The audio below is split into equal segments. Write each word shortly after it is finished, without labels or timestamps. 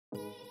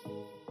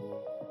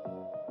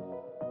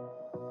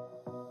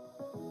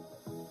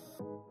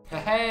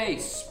Hey,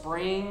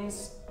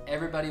 Springs,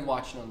 everybody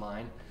watching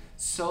online.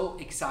 So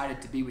excited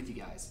to be with you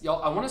guys.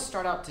 Y'all, I want to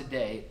start out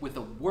today with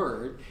a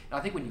word. And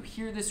I think when you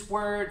hear this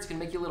word, it's going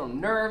to make you a little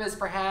nervous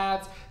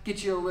perhaps,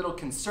 get you a little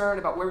concerned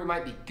about where we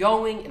might be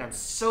going, and I'm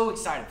so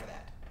excited for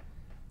that.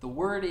 The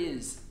word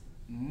is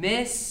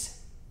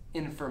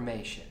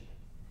misinformation.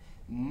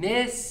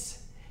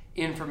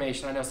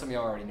 Misinformation. I know some of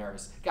y'all are already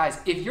nervous. Guys,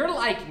 if you're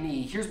like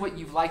me, here's what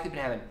you've likely been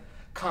having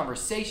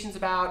conversations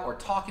about or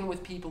talking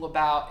with people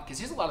about, because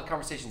here's a lot of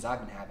conversations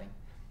I've been having.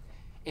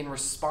 In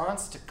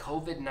response to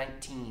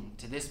COVID-19,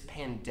 to this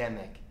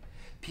pandemic,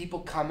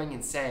 people coming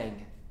and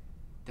saying,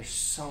 there's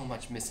so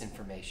much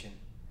misinformation.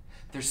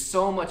 There's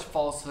so much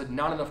falsehood,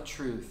 not enough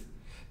truth.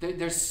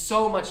 There's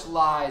so much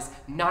lies,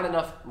 not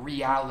enough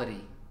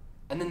reality.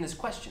 And then this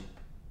question,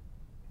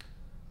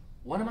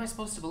 what am I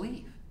supposed to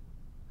believe?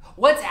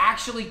 What's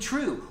actually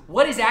true?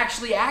 What is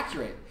actually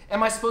accurate?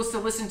 Am I supposed to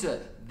listen to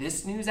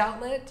this news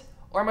outlet?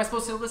 Or am I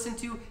supposed to listen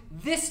to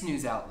this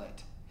news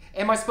outlet?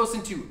 Am I supposed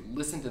to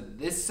listen to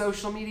this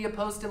social media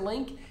post and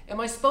link? Am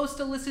I supposed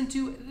to listen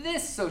to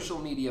this social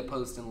media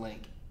post and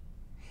link?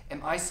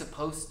 Am I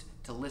supposed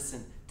to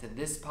listen to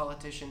this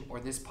politician or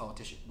this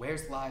politician?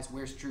 Where's lies?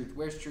 Where's truth?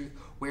 Where's truth?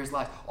 Where's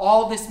lies?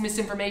 All this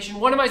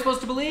misinformation, what am I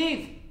supposed to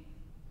believe?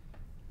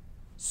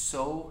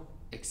 So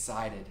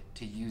excited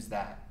to use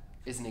that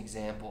as an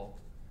example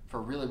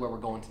for really where we're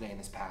going today in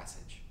this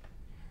passage.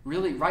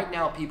 Really, right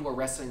now, people are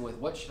wrestling with,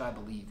 what should I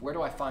believe? Where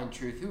do I find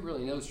truth? Who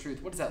really knows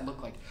truth? What does that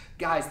look like?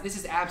 Guys, this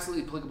is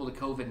absolutely applicable to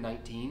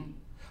COVID-19,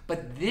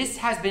 but this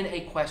has been a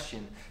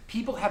question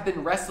people have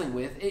been wrestling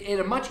with in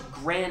a much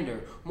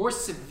grander, more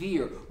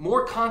severe,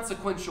 more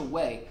consequential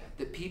way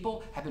that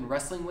people have been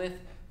wrestling with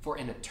for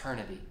an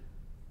eternity.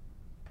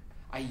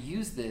 I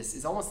use this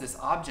as almost this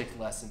object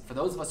lesson for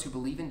those of us who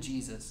believe in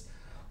Jesus,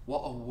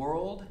 while a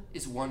world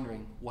is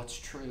wondering what's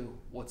true,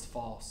 what's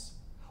false.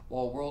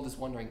 While a world is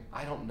wondering,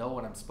 I don't know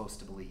what I'm supposed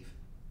to believe.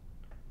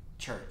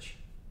 Church,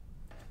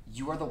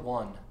 you are the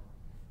one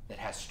that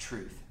has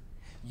truth.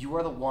 You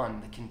are the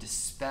one that can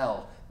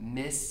dispel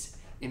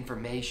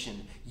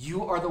misinformation.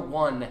 You are the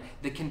one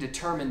that can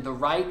determine the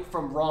right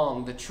from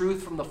wrong, the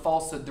truth from the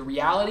falsehood, the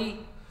reality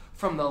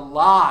from the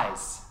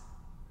lies.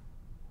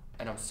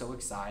 And I'm so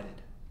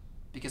excited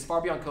because far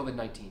beyond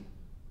COVID-19,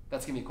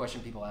 that's going to be a question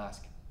people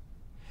ask.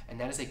 And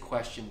that is a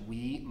question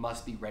we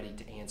must be ready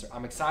to answer.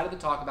 I'm excited to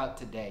talk about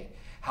today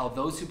how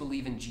those who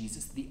believe in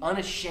Jesus, the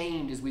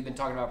unashamed, as we've been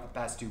talking about for the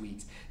past 2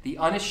 weeks, the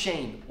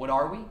unashamed, what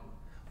are we?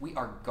 We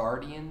are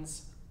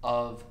guardians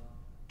of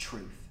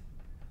truth.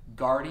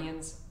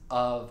 Guardians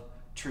of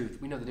truth.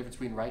 We know the difference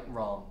between right and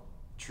wrong,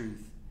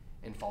 truth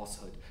and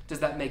falsehood. Does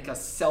that make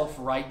us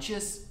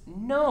self-righteous?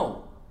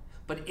 No.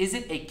 But is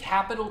it a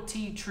capital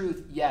T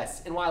truth?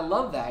 Yes. And why I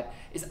love that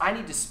is I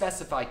need to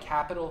specify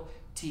capital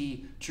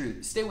T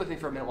truth. Stay with me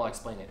for a minute while I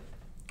explain it.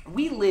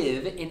 We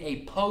live in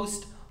a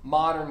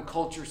post-modern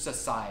culture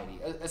society.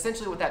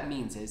 Essentially what that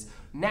means is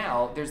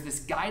now there's this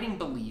guiding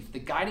belief, the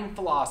guiding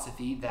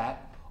philosophy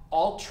that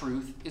all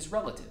truth is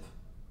relative.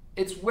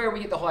 It's where we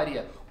get the whole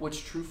idea. What's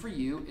true for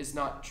you is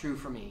not true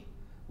for me.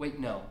 Wait,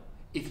 no.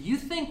 If you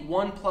think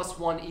 1 +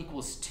 1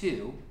 =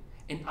 2,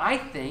 and I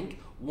think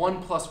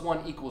 1 +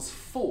 1 =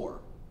 4,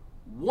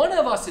 one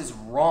of us is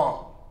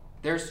wrong.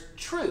 There's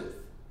truth.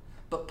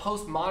 But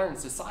postmodern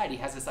society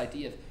has this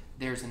idea of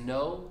there's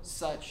no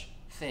such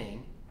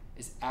thing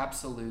as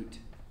absolute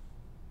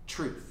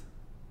truth,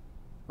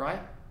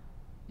 right?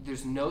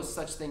 There's no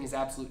such thing as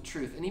absolute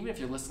truth. And even if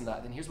you're listening to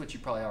that, then here's what you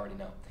probably already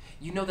know.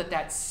 You know that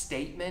that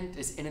statement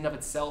is in and of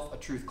itself a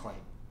truth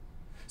claim.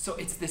 So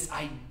it's this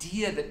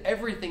idea that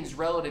everything's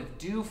relative.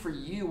 Do for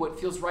you what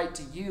feels right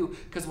to you,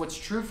 because what's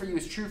true for you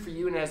is true for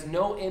you and it has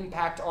no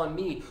impact on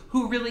me.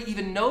 Who really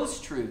even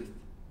knows truth?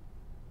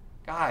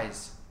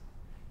 Guys,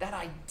 that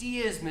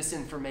idea is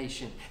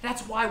misinformation.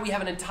 That's why we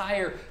have an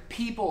entire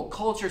people,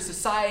 culture,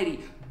 society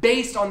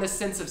based on this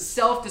sense of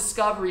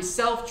self-discovery,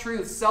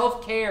 self-truth,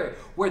 self-care,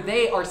 where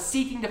they are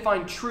seeking to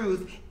find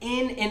truth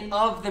in and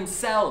of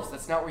themselves.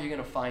 That's not where you're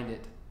going to find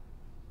it.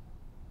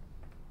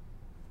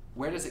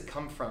 Where does it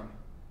come from?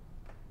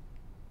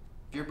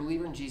 If you're a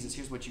believer in Jesus,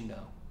 here's what you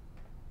know.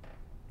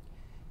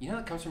 You know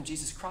it comes from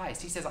Jesus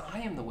Christ. He says, I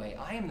am the way,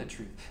 I am the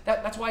truth.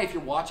 That's why if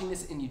you're watching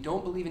this and you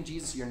don't believe in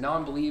Jesus, you're a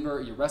non-believer,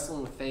 you're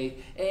wrestling with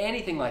faith,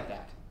 anything like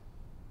that.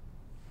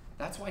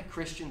 That's why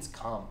Christians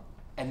come.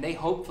 And they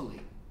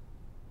hopefully,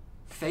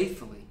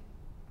 faithfully,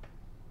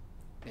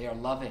 they are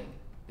loving,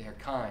 they are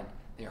kind,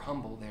 they are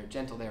humble, they are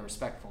gentle, they are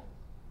respectful.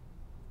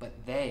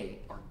 But they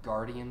are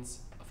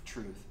guardians of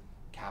truth,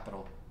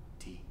 capital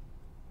T.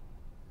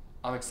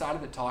 I'm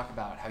excited to talk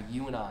about how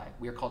you and I,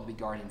 we are called to be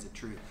guardians of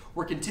truth.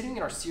 We're continuing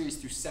in our series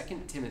through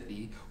 2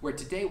 Timothy, where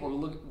today we're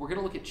going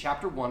to look at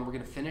chapter 1. We're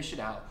going to finish it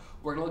out.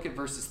 We're going to look at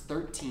verses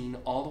 13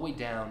 all the way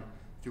down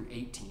through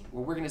 18,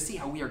 where we're going to see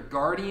how we are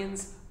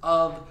guardians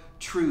of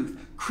truth.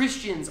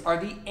 Christians are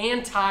the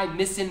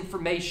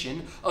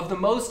anti-misinformation of the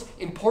most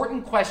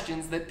important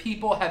questions that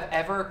people have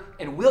ever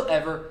and will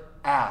ever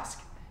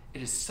ask.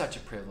 It is such a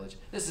privilege.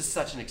 This is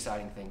such an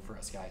exciting thing for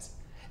us, guys.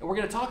 And we're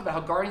going to talk about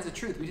how guardians of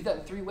truth, we do that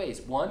in 3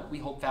 ways. 1, we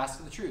hold fast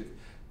to the truth.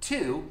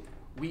 2,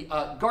 we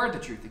guard the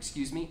truth,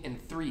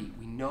 And 3,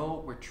 we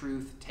know where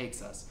truth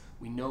takes us.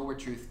 We know where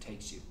truth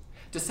takes you.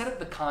 To set up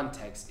the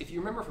context, if you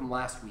remember from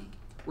last week,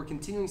 we're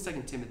continuing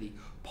 2 Timothy.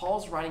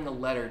 Paul's writing a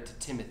letter to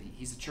Timothy.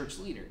 He's a church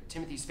leader.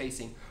 Timothy's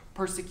facing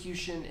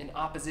persecution and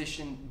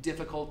opposition,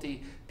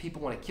 difficulty.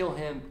 People want to kill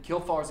him,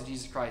 kill followers of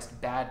Jesus Christ,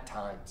 bad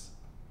times.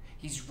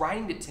 He's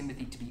writing to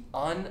Timothy to be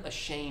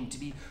unashamed, to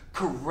be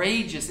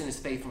courageous in his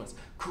faithfulness,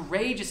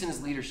 courageous in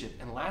his leadership.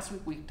 And last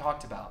week we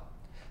talked about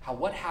how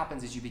what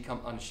happens as you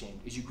become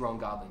unashamed, as you grow in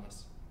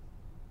godliness.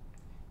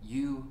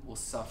 You will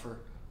suffer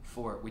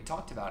for it. We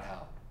talked about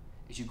how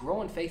as you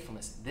grow in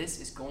faithfulness, this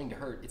is going to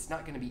hurt. It's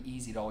not going to be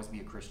easy to always be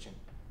a Christian.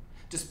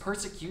 Does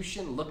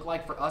persecution look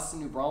like for us in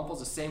New Braunfels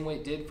the same way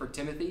it did for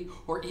Timothy,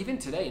 or even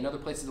today in other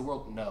places of the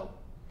world? No.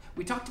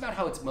 We talked about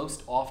how it's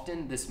most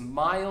often this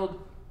mild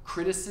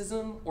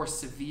criticism or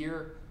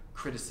severe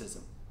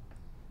criticism.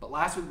 But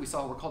last week we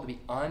saw we're called to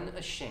be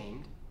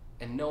unashamed,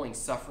 and knowing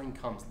suffering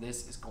comes,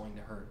 this is going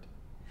to hurt.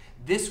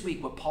 This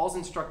week, what Paul's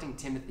instructing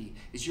Timothy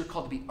is you're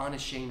called to be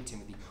unashamed,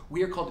 Timothy.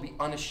 We are called to be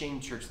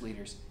unashamed church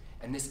leaders.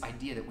 And this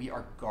idea that we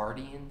are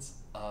guardians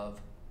of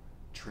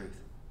truth.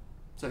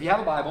 So if you have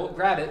a Bible,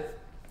 grab it,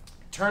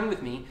 turn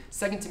with me,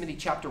 2 Timothy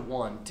chapter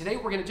 1. Today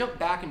we're going to jump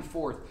back and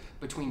forth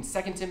between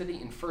 2 Timothy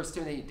and 1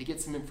 Timothy to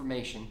get some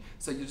information,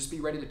 so you'll just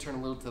be ready to turn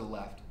a little to the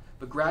left.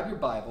 But grab your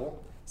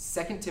Bible,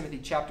 2 Timothy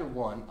chapter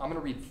 1. I'm going to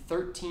read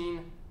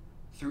 13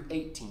 through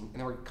 18, and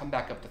then we're going to come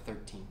back up to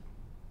 13.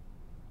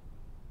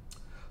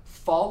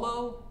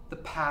 Follow the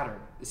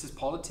pattern. This is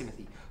Paul to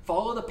Timothy.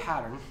 Follow the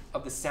pattern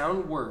of the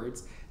sound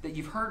words that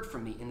you've heard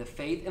from me in the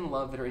faith and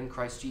love that are in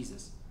Christ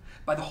Jesus.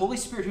 By the Holy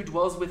Spirit who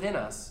dwells within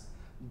us,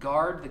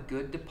 guard the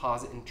good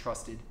deposit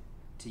entrusted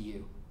to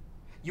you.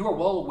 You are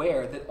well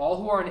aware that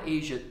all who are in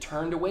Asia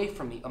turned away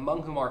from me,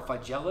 among whom are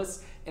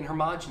Phygelus and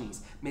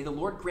Hermogenes. May the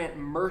Lord grant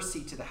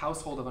mercy to the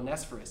household of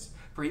Onesiphorus,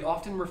 for he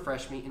often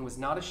refreshed me and was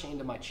not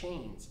ashamed of my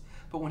chains.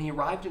 But when he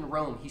arrived in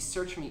Rome, he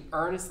searched for me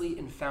earnestly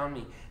and found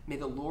me. May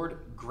the Lord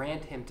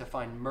grant him to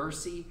find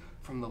mercy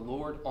from the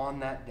Lord on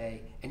that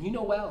day. And you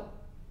know well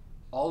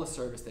all the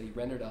service that he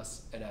rendered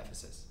us at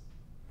Ephesus.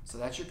 So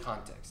that's your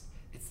context.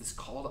 It's this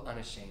call to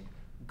unashamed,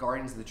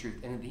 guardians of the truth.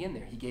 And at the end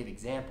there, he gave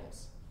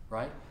examples,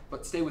 right?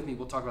 But stay with me.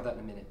 We'll talk about that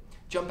in a minute.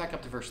 Jump back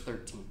up to verse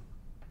 13.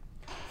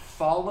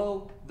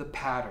 Follow the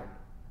pattern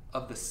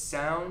of the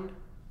sound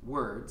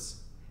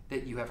words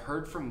that you have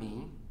heard from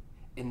me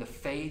in the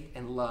faith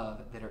and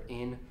love that are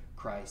in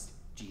Christ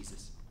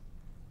Jesus.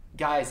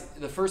 Guys,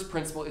 the first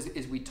principle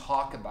is we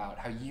talk about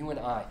how you and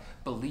I,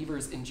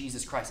 believers in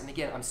Jesus Christ, and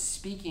again, I'm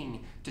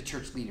speaking to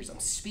church leaders,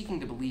 I'm speaking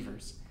to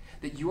believers,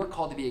 that you are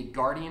called to be a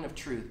guardian of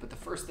truth, but the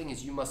first thing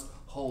is you must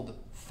hold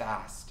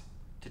fast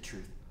to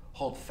truth.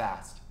 Hold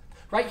fast.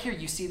 Right here,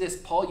 you see this,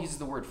 Paul uses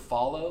the word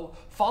follow.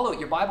 Follow,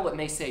 your Bible, it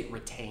may say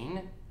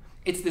retain.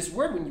 It's this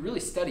word, when you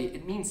really study it,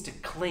 it means to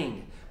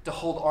cling, to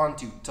hold on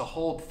to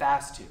hold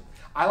fast to.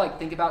 I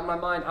think about in my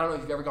mind, I don't know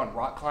if you've ever gone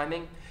rock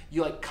climbing.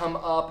 You come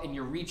up and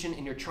you're reaching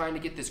and you're trying to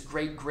get this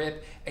great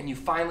grip, and you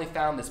finally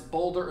found this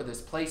boulder or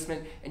this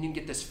placement, and you can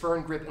get this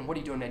firm grip, and what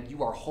are you doing, man?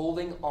 You are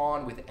holding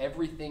on with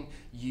everything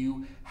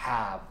you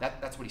have.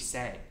 That's what he's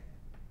saying.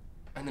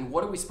 And then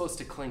what are we supposed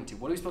to cling to?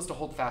 What are we supposed to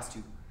hold fast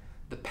to?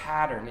 The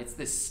pattern. It's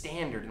this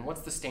standard. And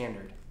what's the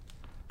standard?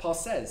 Paul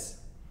says,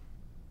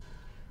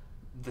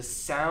 the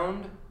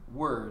sound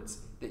words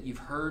that you've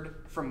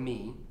heard from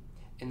me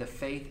in the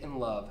faith and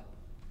love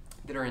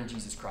that are in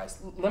Jesus Christ.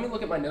 Let me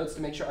look at my notes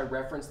to make sure I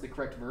reference the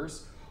correct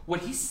verse.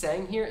 What he's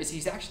saying here is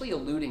he's actually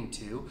alluding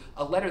to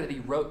a letter that he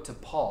wrote to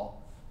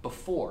Paul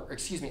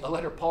a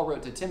letter Paul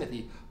wrote to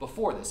Timothy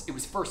before this. It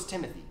was 1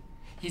 Timothy.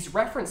 He's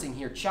referencing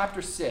here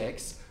chapter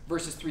 6,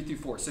 verses 3 through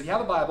 4. So if you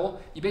have a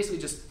Bible, you basically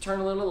just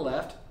turn a little to the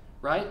left,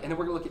 right? And then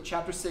we're going to look at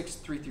chapter 6,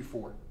 3 through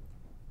 4.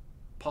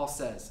 Paul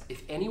says,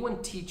 if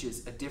anyone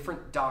teaches a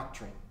different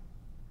doctrine,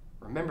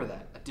 remember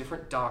that, a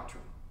different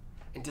doctrine,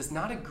 and does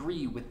not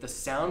agree with the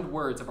sound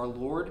words of our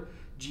Lord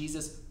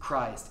Jesus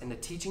Christ and the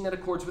teaching that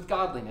accords with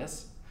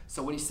godliness.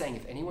 So what he's saying,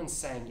 if anyone's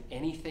saying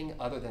anything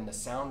other than the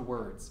sound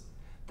words,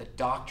 the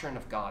doctrine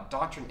of God,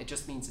 doctrine, it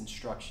just means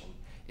instruction.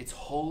 It's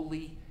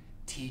holy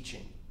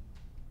teaching.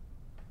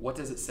 What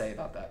does it say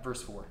about that?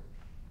 Verse 4.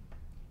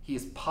 He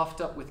is puffed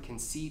up with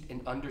conceit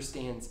and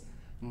understands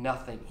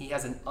nothing. He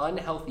has an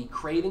unhealthy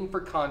craving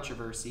for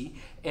controversy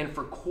and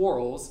for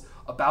quarrels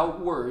about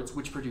words,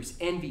 which produce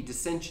envy,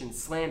 dissension,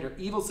 slander,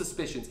 evil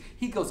suspicions.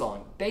 He goes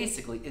on.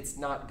 Basically, it's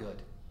not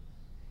good.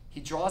 He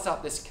draws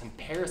out this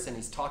comparison.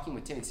 He's talking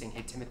with Timothy, saying,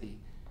 hey, Timothy,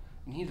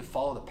 you need to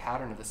follow the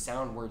pattern of the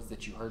sound words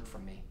that you heard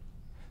from me.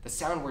 The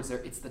sound words there,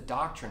 it's the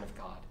doctrine of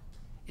God.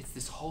 It's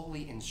this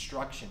holy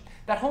instruction.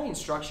 That holy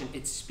instruction,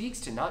 it speaks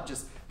to not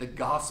just the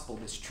gospel,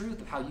 this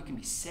truth of how you can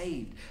be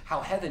saved,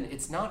 how heaven,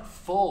 it's not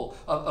full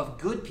of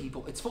good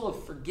people. It's full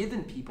of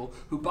forgiven people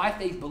who by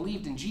faith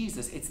believed in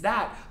Jesus. It's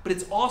that, but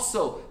it's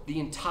also the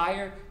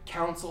entire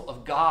counsel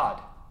of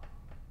God.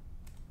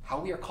 how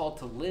we are called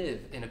to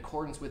live in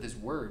accordance with his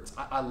words.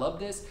 I love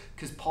this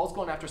because Paul's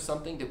going after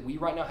something that we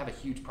right now have a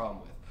huge problem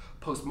with.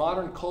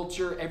 Postmodern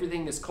culture,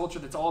 everything, this culture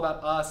that's all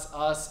about us,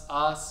 us,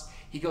 us.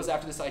 He goes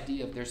after this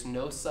idea of there's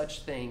no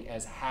such thing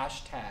as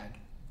hashtag.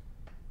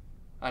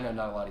 I know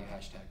not a lot of you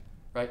hashtag,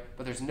 right?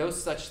 But there's no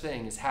such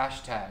thing as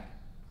hashtag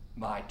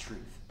my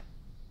truth.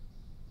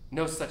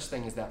 No such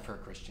thing as that for a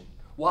Christian.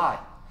 Why?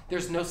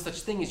 There's no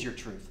such thing as your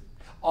truth.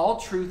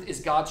 All truth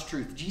is God's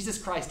truth. Jesus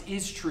Christ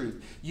is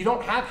truth. You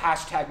don't have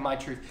hashtag my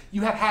truth.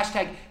 You have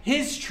hashtag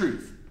his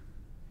truth.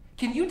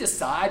 Can you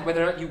decide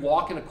whether or not you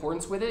walk in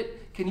accordance with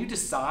it? Can you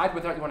decide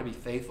whether or not you want to be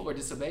faithful or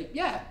disobey?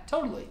 Yeah,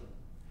 totally.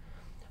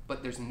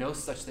 But there's no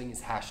such thing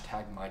as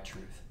hashtag my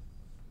truth.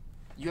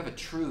 You have a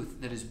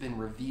truth that has been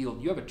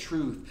revealed. You have a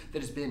truth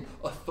that has been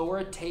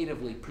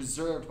authoritatively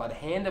preserved by the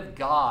hand of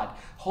God,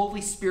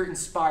 Holy Spirit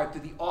inspired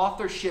through the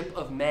authorship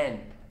of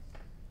men.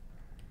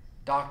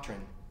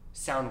 Doctrine,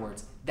 sound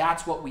words,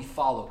 that's what we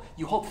follow.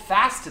 You hold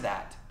fast to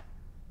that.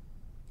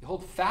 You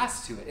hold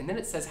fast to it. And then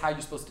it says how you're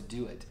supposed to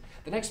do it.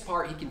 The next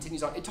part, he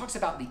continues on. It talks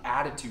about the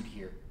attitude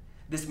here.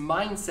 This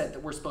mindset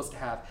that we're supposed to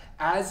have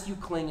as you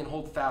cling and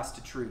hold fast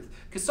to truth.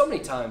 Because so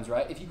many times,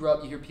 right, if you grow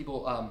up, you hear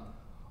people,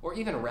 or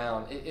even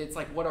around, it's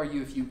like, what are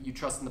you if you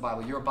trust in the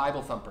Bible? You're a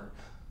Bible thumper.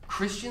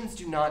 Christians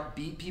do not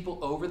beat people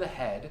over the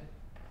head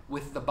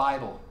with the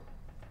Bible.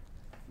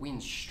 We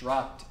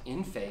instruct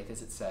in faith,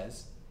 as it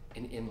says,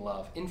 and in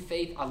love. In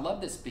faith, I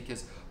love this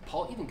because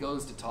Paul even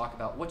goes to talk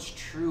about what's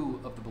true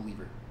of the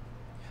believer.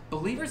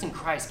 Believers in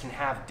Christ can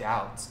have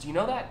doubts. Do you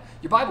know that?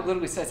 Your Bible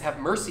literally says, have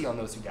mercy on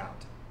those who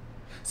doubt.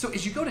 So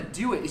as you go to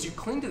do it, as you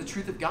cling to the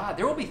truth of God,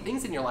 there will be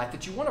things in your life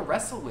that you want to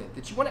wrestle with,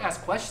 that you want to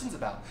ask questions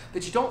about,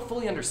 that you don't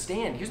fully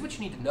understand. Here's what you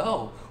need to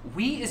know.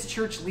 We as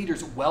church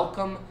leaders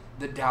welcome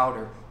the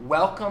doubter,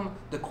 welcome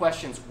the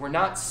questions. We're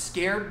not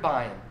scared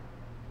by them.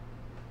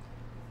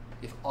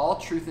 If all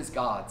truth is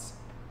God's,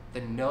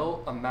 then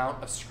no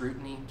amount of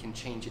scrutiny can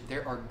change it.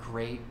 There are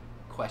great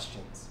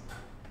questions.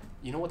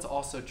 You know what's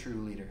also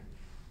true, leader?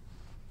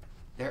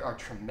 There are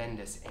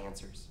tremendous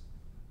answers.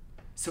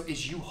 So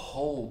as you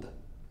hold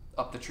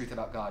up the truth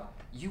about God,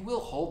 you will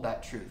hold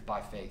that truth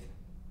by faith,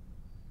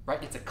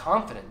 right? It's a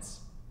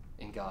confidence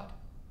in God.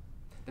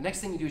 The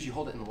next thing you do is you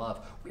hold it in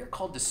love. We are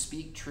called to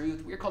speak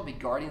truth. We are called to be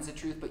guardians of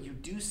truth, but you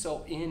do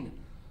so in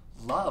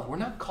love. We're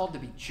not called to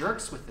be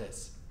jerks with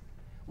this.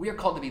 We are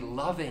called to be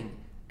loving,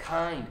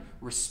 kind,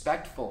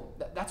 respectful.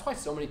 That's why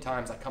so many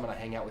times I come and I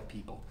hang out with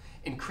people.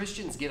 And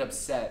Christians get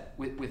upset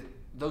with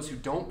those who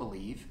don't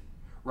believe,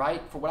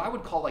 right? For what I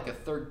would call like a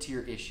third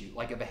tier issue,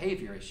 like a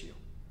behavior issue.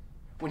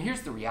 When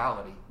here's the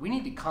reality. We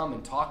need to come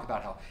and talk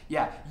about how,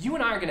 yeah, you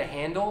and I are going to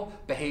handle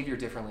behavior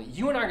differently.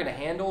 You and I are going to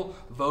handle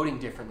voting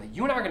differently.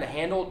 You and I are going to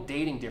handle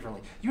dating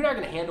differently. You and I are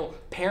going to handle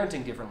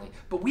parenting differently.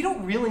 But we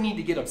don't really need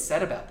to get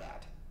upset about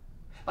that.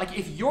 Like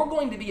if you're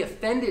going to be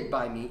offended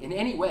by me in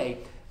any way,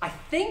 I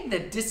think the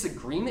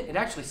disagreement, it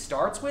actually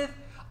starts with,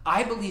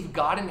 I believe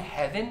God in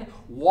heaven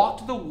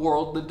walked the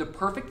world, lived a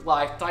perfect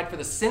life, died for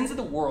the sins of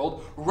the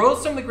world,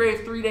 rose from the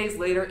grave 3 days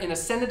later, and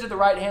ascended to the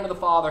right hand of the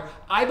Father.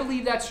 I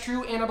believe that's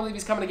true, and I believe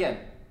he's coming again.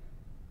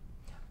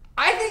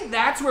 I think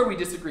that's where we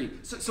disagree.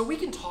 So we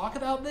can talk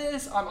about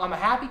this. I'm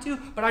happy to,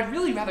 but I'd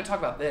really rather talk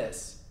about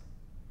this.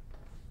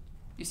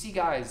 You see,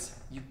 guys,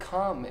 you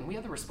come, and we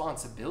have the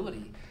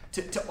responsibility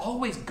to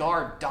always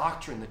guard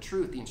doctrine, the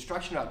truth, the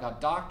instruction about God,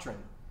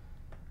 doctrine.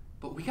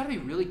 But we got to be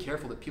really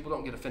careful that people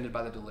don't get offended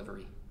by the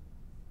delivery.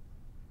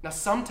 Now,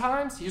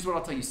 sometimes, here's what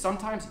I'll tell you,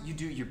 sometimes you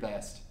do your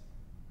best,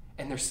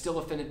 and they're still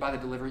offended by the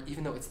delivery,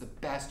 even though it's the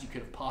best you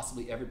could have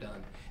possibly ever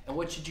done. And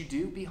what should you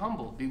do? Be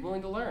humble. Be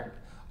willing to learn.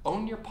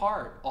 Own your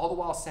part, all the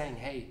while saying,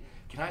 hey,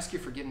 can I ask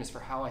your forgiveness for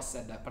how I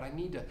said that? But I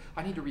need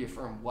to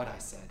reaffirm what I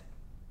said.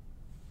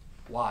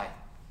 Why?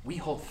 We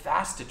hold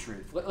fast to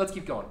truth. Let's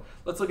keep going.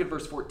 Let's look at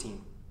verse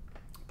 14.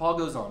 Paul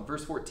goes on,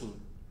 verse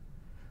 14.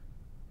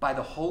 By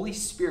the Holy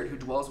Spirit who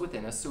dwells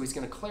within us, so he's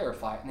going to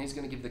clarify it, and then he's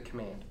going to give the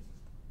command.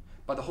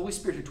 By the Holy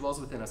Spirit who dwells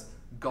within us,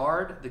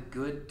 guard the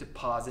good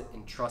deposit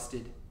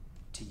entrusted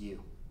to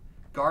you.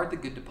 Guard the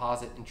good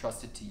deposit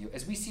entrusted to you.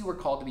 As we see, we're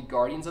called to be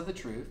guardians of the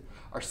truth.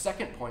 Our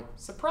second point,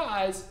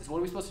 surprise, is what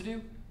are we supposed to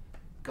do?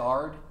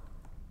 Guard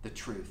the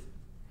truth.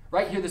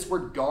 Right here, this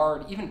word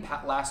guard, even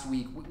last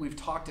week, we've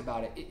talked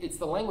about it. It's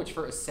the language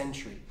for a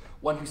sentry,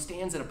 one who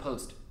stands at a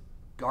post,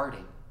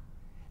 guarding.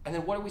 And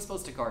then what are we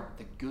supposed to guard?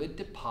 The good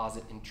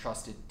deposit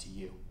entrusted to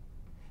you.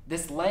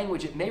 This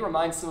language, it may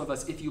remind some of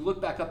us, if you look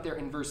back up there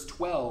in verse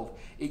 12,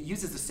 it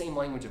uses the same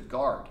language of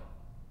guard.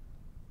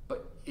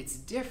 But it's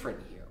different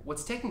here.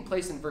 What's taking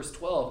place in verse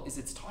 12 is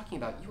it's talking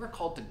about you are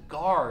called to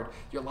guard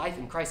your life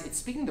in Christ. It's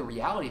speaking the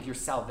reality of your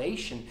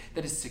salvation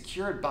that is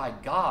secured by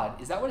God.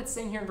 Is that what it's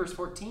saying here in verse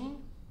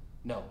 14?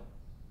 No.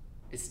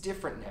 It's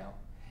different now.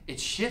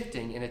 It's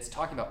shifting and it's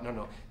talking about,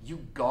 no,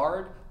 you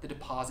guard the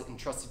deposit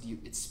entrusted to you.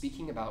 It's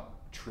speaking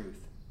about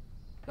truth.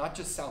 Not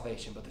just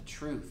salvation, but the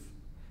truth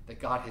that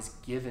God has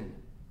given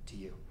to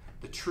you.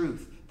 The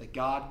truth that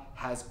God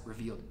has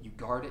revealed. You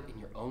guard it in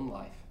your own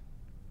life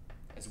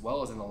as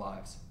well as in the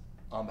lives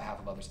on behalf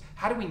of others.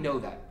 How do we know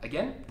that?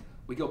 Again,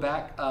 We go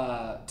back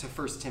to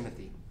 1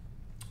 Timothy.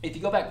 If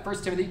you go back to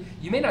 1 Timothy,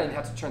 you may not even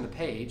have to turn the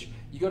page.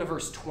 You go to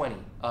verse 20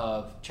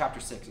 of chapter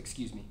 6,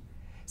 excuse me.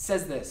 It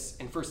says this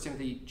in 1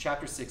 Timothy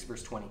chapter 6,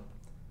 verse 20.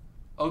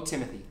 O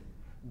Timothy,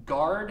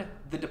 guard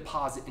the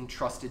deposit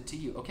entrusted to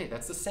you. Okay,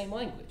 that's the same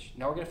language.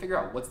 Now we're going to figure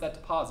out what's that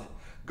deposit.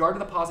 Guard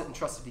the deposit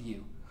entrusted to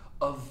you.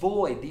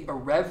 Avoid the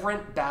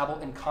irreverent babble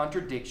and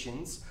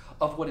contradictions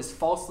of what is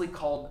falsely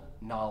called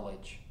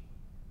knowledge.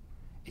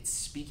 It's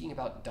speaking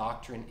about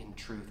doctrine and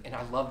truth. And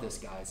I love this,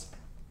 guys.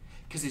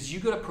 Because as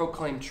you go to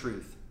proclaim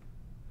truth,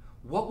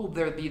 what will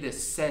there be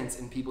this sense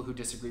in people who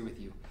disagree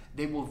with you?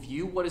 They will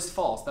view what is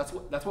false. That's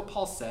what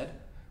Paul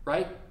said,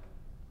 right?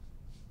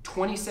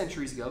 20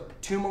 centuries ago,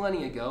 2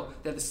 millennia ago,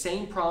 that the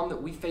same problem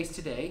that we face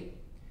today,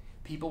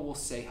 people will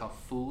say how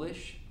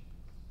foolish,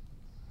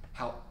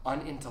 how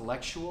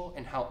unintellectual,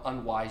 and how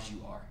unwise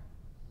you are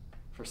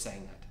for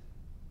saying that.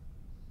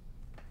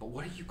 But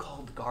what are you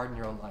called to guard in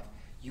your own life?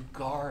 You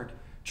guard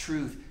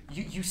truth.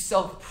 You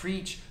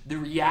self-preach the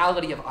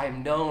reality of I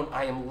am known,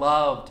 I am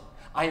loved,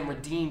 I am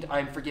redeemed, I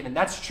am forgiven.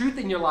 That's truth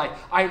in your life.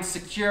 I am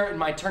secure in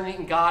my eternity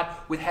in God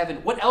with heaven.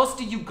 What else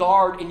do you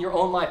guard in your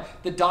own life?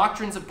 The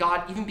doctrines of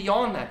God, even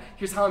beyond that.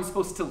 Here's how I'm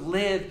supposed to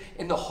live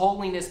in the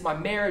holiness, my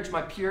marriage,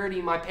 my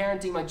purity, my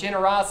parenting, my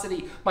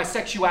generosity, my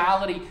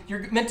sexuality.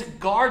 You're meant to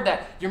guard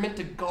that. You're meant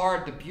to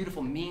guard the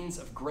beautiful means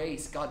of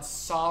grace, God's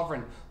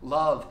sovereign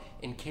love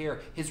and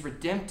care, his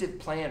redemptive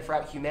plan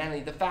throughout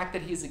humanity, the fact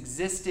that he has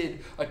existed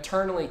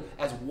eternally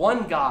as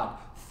one God,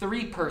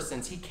 3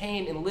 persons. He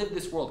came and lived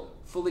this world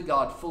fully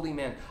God, fully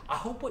man. I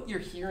hope what you're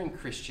hearing,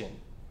 Christian,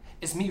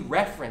 is me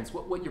reference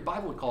what your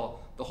Bible would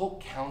call the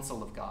whole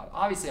counsel of God.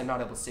 Obviously, I'm not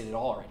able to state it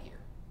all right here.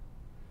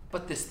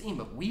 But this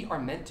theme of we are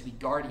meant to be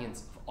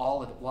guardians of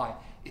all of it. Why?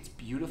 It's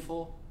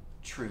beautiful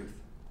truth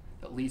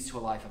that leads to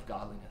a life of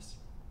godliness.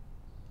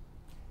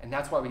 And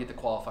that's why we get the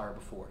qualifier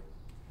before.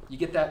 You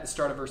get that at the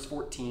start of verse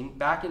 14.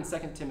 Back in 2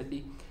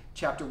 Timothy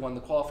chapter 1,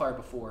 the qualifier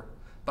before.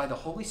 By the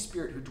Holy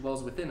Spirit who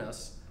dwells within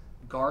us,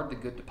 guard the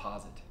good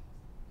deposit.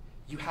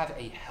 You have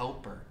a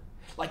helper.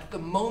 Like the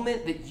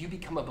moment that you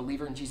become a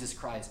believer in Jesus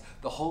Christ,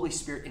 the Holy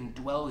Spirit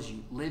indwells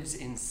you, lives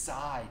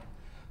inside.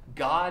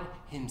 God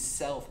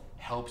himself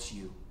helps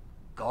you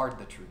guard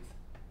the truth.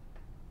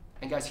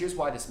 And guys, here's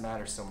why this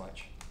matters so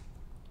much.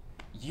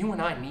 You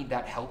and I need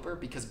that helper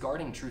because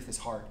guarding truth is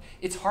hard.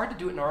 It's hard to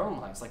do it in our own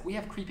lives. Like we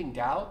have creeping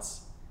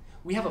doubts.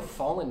 We have a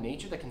fallen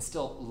nature that can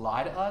still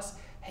lie to us.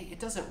 Hey, it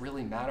doesn't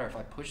really matter if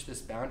I push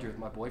this boundary with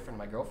my boyfriend,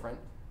 my girlfriend,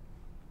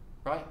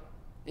 right?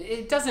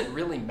 It doesn't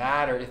really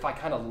matter if I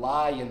kind of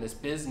lie in this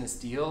business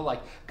deal.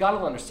 Like, God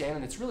will understand,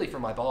 and it's really for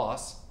my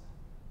boss.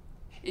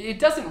 It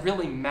doesn't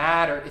really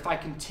matter if I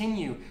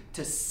continue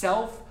to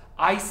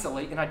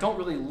self-isolate and I don't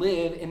really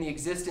live in the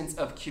existence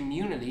of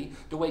community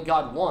the way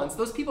God wants.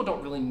 Those people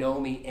don't really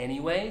know me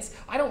anyways.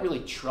 I don't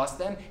really trust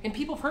them, and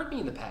people have hurt me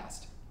in the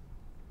past.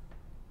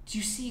 Do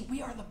you see?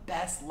 We are the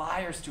best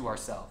liars to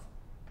ourselves.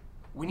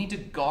 We need to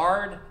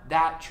guard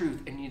that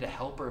truth and need a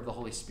helper of the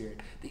Holy Spirit.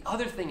 The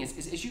other thing is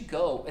as you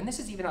go, and this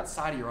is even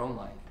outside of your own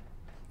life,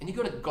 and you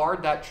go to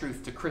guard that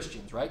truth to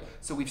Christians, right?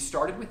 So we've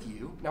started with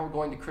you, now we're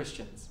going to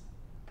Christians.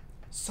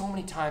 So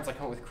many times I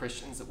come up with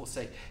Christians that will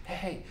say,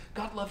 hey,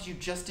 God loves you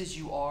just as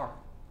you are.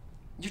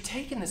 You're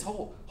taking this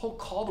whole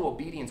call to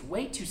obedience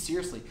way too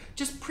seriously.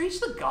 Just preach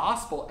the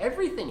gospel.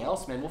 Everything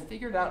else, man, we'll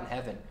figure it out in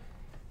heaven.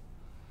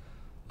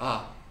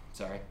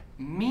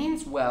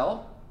 Means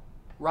well,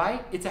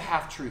 right? It's a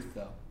half-truth,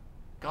 though.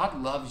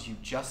 God loves you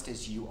just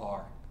as you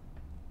are.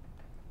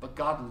 But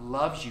God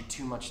loves you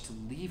too much to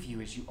leave you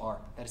as you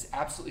are. That is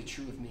absolutely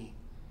true of me.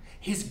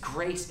 His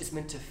grace is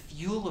meant to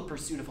fuel the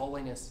pursuit of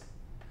holiness.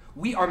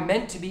 We are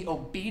meant to be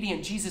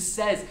obedient. Jesus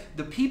says,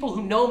 the people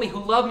who know me,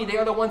 who love me, they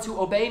are the ones who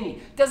obey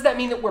me. Does that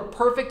mean that we're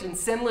perfect and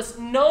sinless?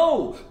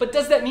 No. But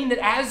does that mean that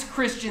as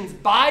Christians,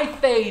 by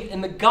faith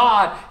in the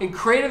God and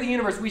creator of the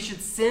universe, we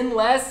should sin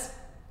less?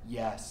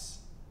 Yes.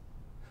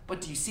 But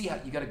do you see how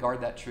you got to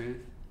guard that truth,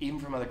 even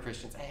from other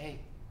Christians? Hey,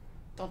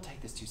 don't take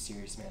this too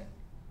serious, man.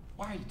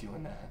 Why are you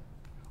doing that?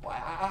 Well,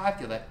 I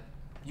feel that.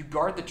 You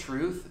guard the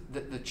truth,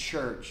 the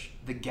church,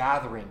 the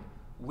gathering.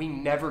 We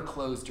never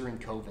closed during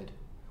COVID.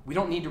 We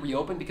don't need to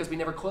reopen because we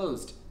never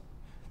closed.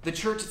 The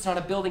church, it's not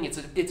a building, it's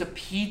a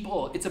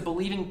people. It's a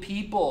believing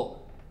people.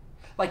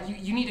 Like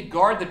you need to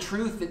guard the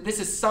truth that this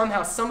is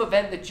somehow some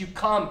event that you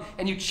come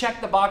and you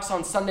check the box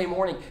on Sunday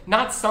morning,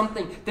 not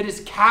something that has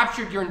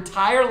captured your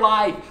entire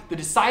life, the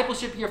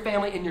discipleship of your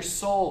family and your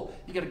soul.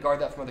 You got to guard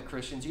that from other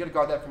Christians. You got to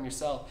guard that from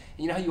yourself.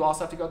 And you know how you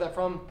also have to guard that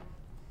from?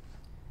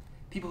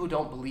 People who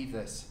don't believe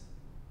this.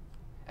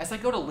 As I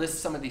go to list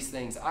some of these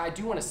things, I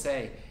do want to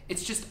say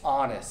it's just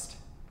honest.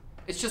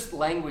 It's just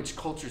language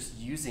culture's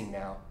using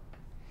now.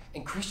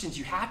 And Christians,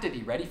 you have to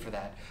be ready for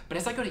that. But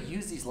as I go to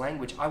use these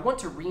language, I want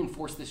to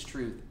reinforce this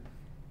truth.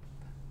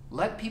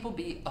 Let people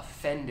be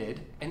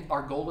offended, and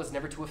our goal is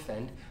never to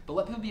offend, but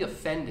let people be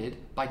offended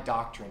by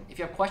doctrine. If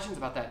you have questions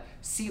about that,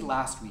 see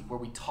last week where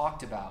we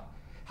talked about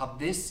how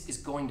this is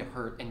going to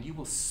hurt and you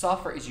will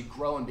suffer as you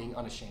grow in being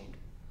unashamed.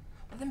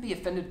 Let them be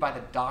offended by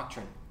the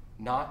doctrine,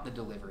 not the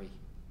delivery.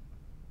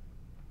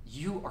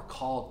 You are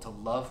called to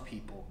love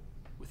people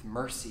with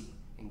mercy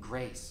and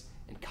grace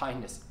and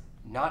kindness,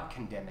 not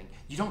condemning.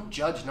 You don't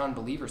judge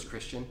non-believers,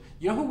 Christian.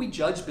 You know who we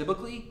judge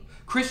biblically?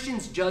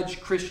 Christians judge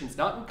Christians,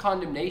 not in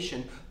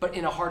condemnation, but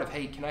in a heart of,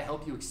 hey, can I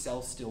help you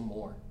excel still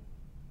more?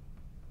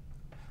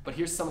 But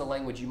here's some of the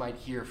language you might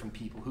hear from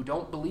people who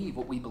don't believe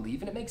what we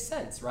believe, and it makes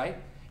sense, right?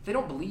 If they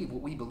don't believe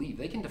what we believe,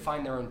 they can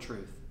define their own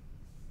truth.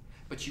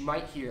 But you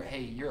might hear,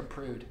 hey, you're a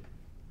prude.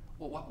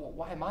 Well,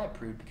 why am I a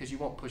prude? Because you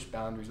won't push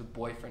boundaries with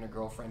boyfriend or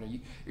girlfriend,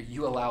 or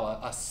you allow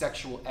a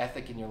sexual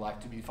ethic in your life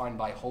to be defined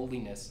by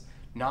holiness,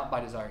 not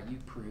by desire. You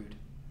prude,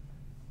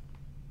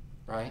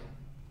 right?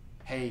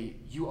 Hey,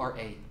 you are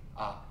a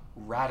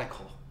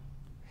radical.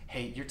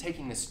 Hey, you're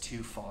taking this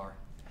too far.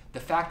 The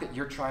fact that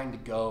you're trying to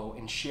go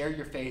and share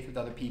your faith with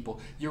other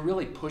people, you're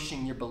really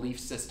pushing your belief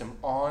system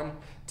on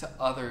to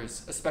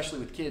others, especially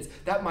with kids.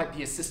 That might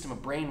be a system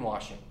of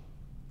brainwashing.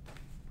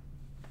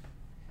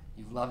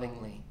 You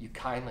lovingly, you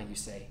kindly, you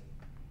say,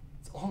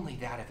 it's only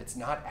that if it's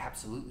not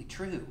absolutely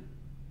true.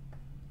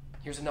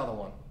 Here's another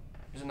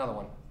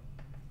one.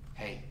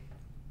 Hey,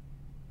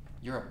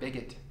 you're a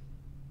bigot.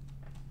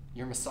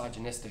 You're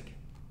misogynistic.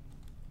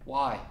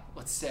 Why?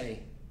 Let's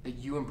say that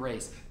you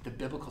embrace the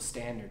biblical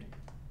standard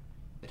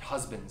that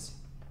husbands,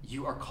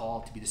 you are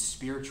called to be the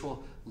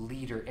spiritual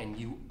leader, and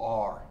you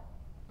are,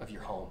 of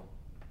your home.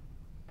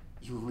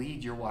 You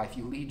lead your wife,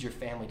 you lead your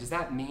family. Does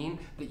that mean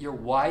that your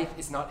wife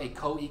is not a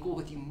co-equal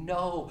with you?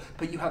 No,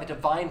 but you have a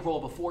divine role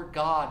before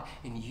God,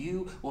 and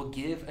you will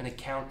give an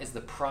account as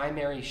the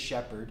primary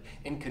shepherd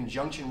in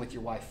conjunction with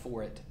your wife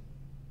for it.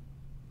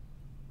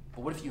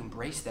 But what if you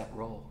embrace that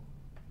role?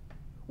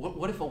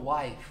 What if a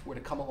wife were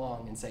to come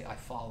along and say, I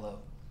follow?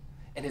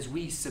 And as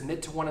we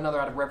submit to one another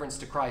out of reverence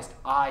to Christ,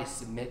 I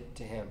submit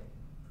to him.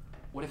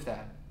 What if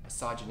that?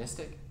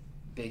 Misogynistic?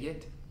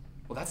 Bigot?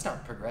 Well, that's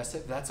not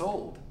progressive. That's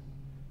old.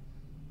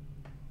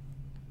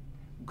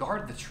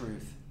 Guard the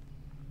truth.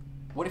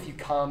 What if you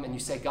come and you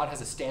say God has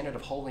a standard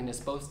of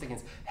holiness both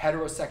against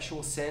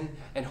heterosexual sin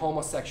and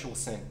homosexual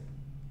sin?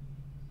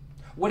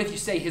 What if you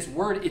say his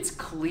word, it's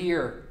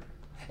clear.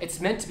 It's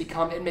meant to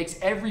become, it makes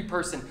every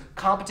person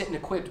competent and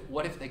equipped.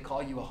 What if they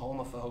call you a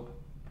homophobe?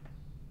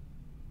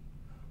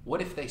 What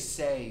if they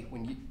say,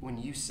 when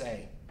you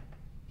say,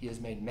 he has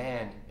made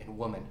man and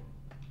woman,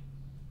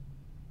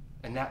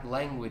 in that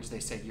language they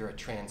say you're a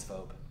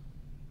transphobe?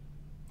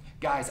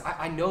 Guys,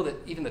 I know that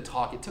even the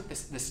talk, it took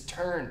this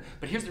turn,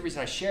 but here's the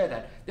reason I share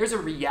that. There's a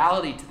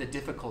reality to the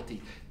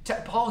difficulty.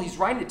 Paul, he's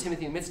writing to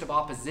Timothy in the midst of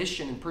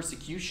opposition and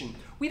persecution.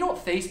 We don't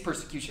face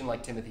persecution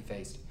like Timothy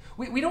faced.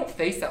 We don't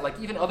face that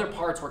like even other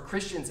parts where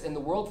Christians in the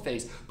world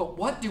face. But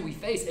what do we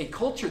face? A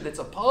culture that's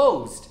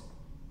opposed.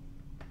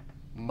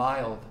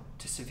 Mild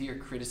to severe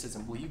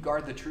criticism. Will you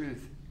guard the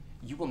truth?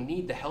 You will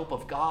need the help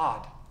of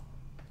God.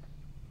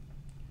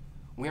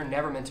 We are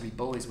never meant to be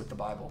bullies with the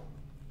Bible.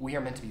 We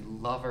are meant to be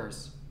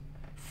lovers,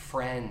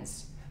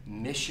 friends,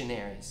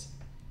 missionaries.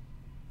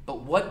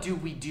 But what do?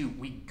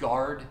 We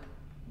guard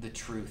the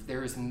truth.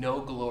 There is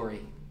no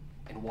glory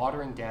in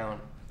watering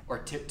down or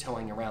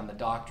tiptoeing around the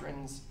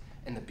doctrines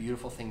and the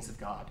beautiful things of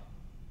God.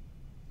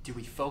 Do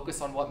we focus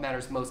on what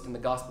matters most in the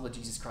gospel of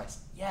Jesus Christ?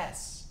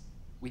 Yes,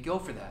 we go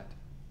for that.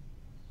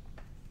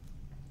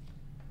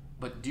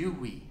 But do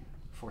we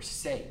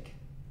forsake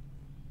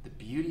the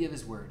beauty of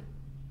his word?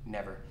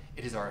 Never.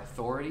 It is our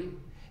authority.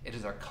 It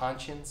is our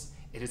conscience.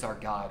 It is our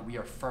God. We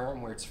are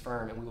firm where it's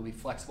firm, and we will be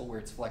flexible where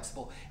it's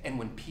flexible. And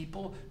when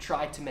people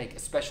try to make,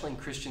 especially in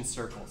Christian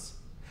circles,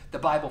 the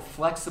Bible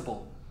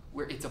flexible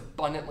where it's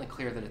abundantly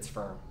clear that it's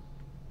firm,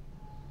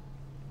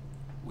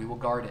 we will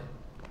guard it.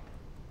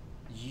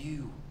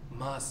 You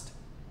must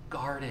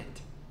guard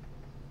it.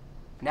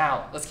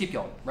 Now, let's keep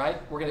going, right?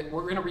 We're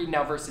gonna read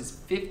now verses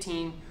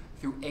 15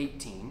 through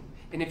 18.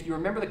 And if you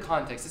remember the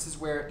context, this is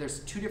where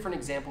there's two different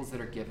examples that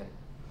are given.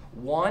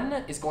 One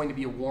is going to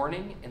be a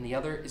warning, and the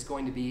other is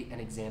going to be an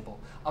example.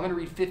 I'm going to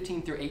read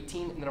 15 through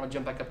 18, and then I'm going to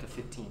jump back up to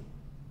 15.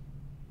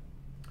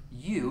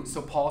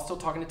 So Paul's still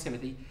talking to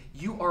Timothy,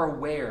 you are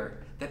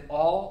aware that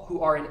all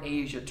who are in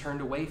Asia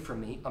turned away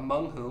from me,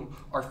 among whom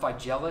are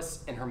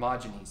Phygelus and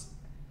Hermogenes.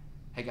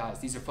 Hey guys,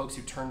 these are folks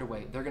who turned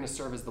away. They're going to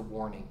serve as the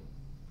warning,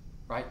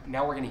 right?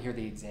 Now we're going to hear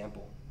the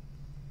example.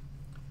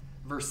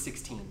 Verse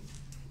 16.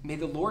 May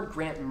the Lord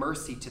grant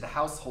mercy to the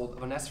household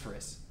of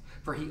Onesiphorus,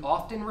 for he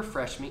often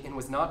refreshed me and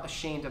was not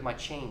ashamed of my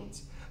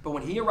chains. But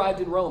when he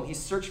arrived in Rome, he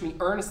searched me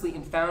earnestly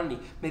and found me.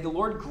 May the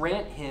Lord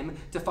grant him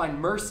to find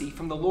mercy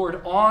from the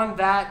Lord on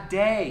that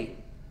day.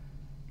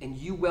 And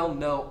you well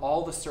know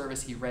all the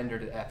service he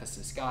rendered at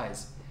Ephesus.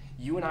 Guys,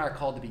 you and I are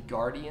called to be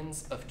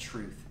guardians of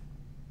truth.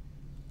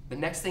 The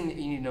next thing that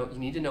you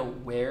need to know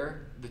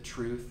where the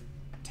truth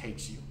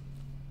takes you.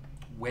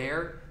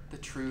 Where the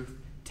truth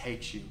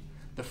takes you.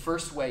 The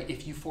first way,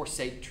 if you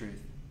forsake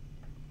truth,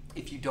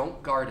 if you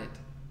don't guard it,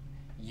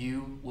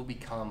 you will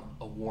become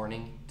a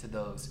warning to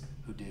those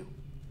who do.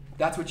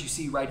 That's what you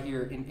see right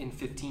here in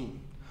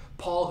 15.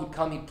 Paul, who'd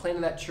come, he'd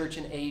planted that church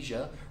in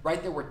Asia,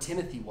 right there where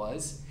Timothy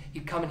was.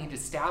 He'd come and he'd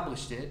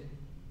established it.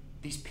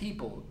 These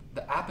people,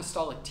 the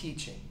apostolic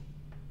teaching,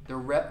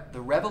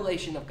 the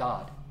revelation of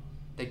God,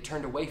 they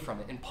turned away from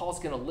it. And Paul's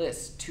going to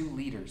list two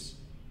leaders,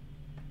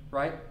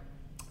 right?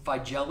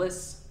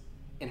 Phygellus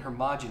and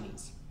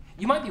Hermogenes.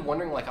 You might be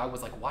wondering, like I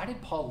was, like, why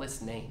did Paul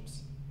list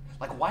names?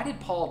 Like, why did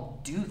Paul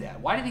do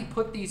that? Why did he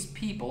put these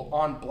people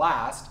on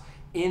blast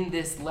in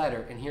this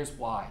letter? And here's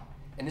why.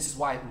 And this is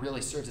why it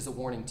really serves as a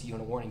warning to you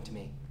and a warning to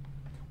me.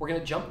 We're going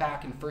to jump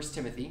back in 1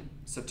 Timothy.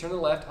 So turn to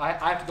the left.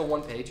 I have to go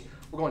one page.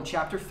 We're going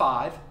chapter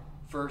 5,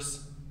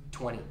 verse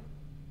 20.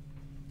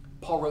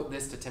 Paul wrote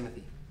this to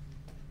Timothy.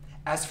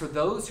 As for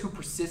those who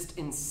persist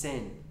in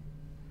sin,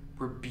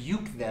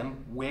 rebuke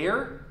them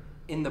where?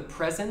 In the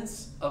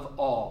presence of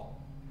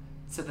all,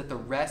 so that the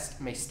rest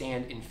may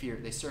stand in fear.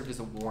 They served as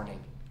a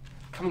warning.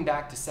 Coming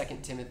back to 2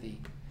 Timothy,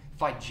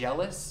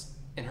 Phygellus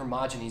and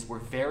Hermogenes were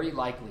very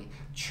likely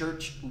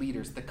church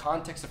leaders. The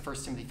context of 1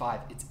 Timothy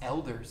 5, it's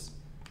elders.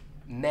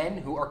 Men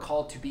who are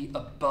called to be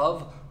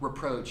above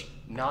reproach,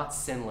 not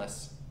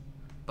sinless,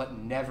 but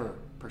never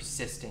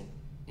persisting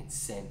in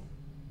sin.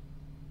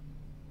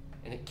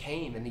 And it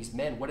came, and these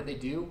men, what did they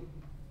do?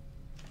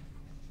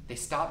 They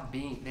stopped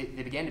being,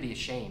 they began to be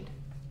ashamed.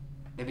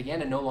 They began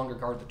to no longer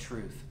guard the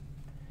truth.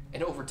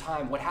 And over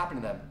time, what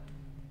happened to them?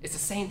 It's the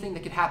same thing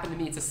that could happen to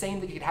me. It's the same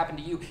thing that could happen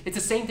to you. It's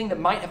the same thing that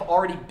might have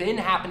already been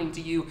happening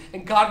to you.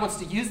 And God wants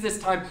to use this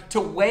time to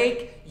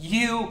wake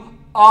you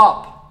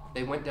up.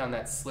 They went down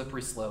that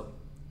slippery slope,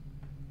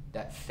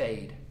 that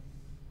fade.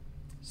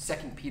 2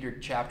 Peter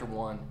chapter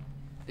 1,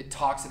 it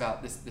talks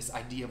about this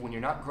idea of when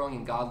you're not growing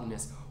in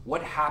godliness,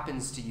 what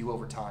happens to you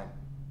over time?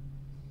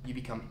 You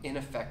become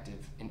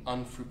ineffective and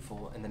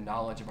unfruitful in the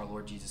knowledge of our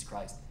Lord Jesus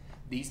Christ.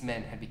 These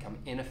men had become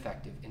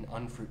ineffective and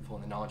unfruitful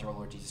in the knowledge of our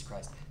Lord Jesus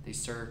Christ. They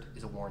served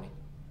as a warning.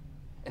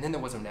 And then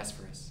there was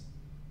Onesiphorus.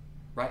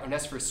 Right?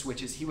 Onesiphorus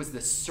switches. He was the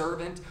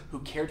servant who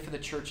cared for the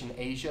church in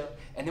Asia.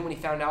 And then when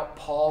he found out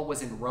Paul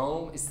was in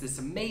Rome, it's this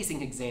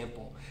amazing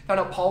example. Found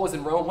out Paul was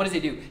in Rome. What does he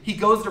do? He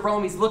goes to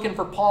Rome. He's looking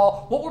for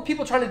Paul. What were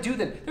people trying to do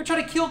then? They're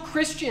trying to kill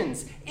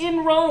Christians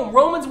in Rome.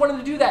 Romans wanted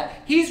to do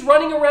that. He's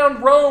running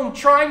around Rome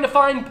trying to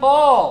find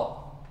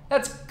Paul.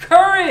 That's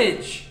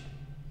courage.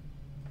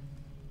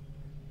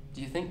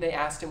 Do you think they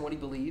asked him what he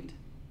believed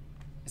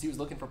as he was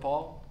looking for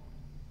Paul?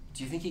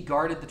 Do you think he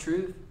guarded the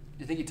truth? Do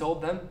you think he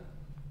told them?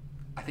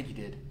 I think he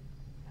did.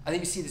 I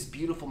think you see this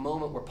beautiful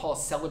moment where Paul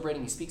is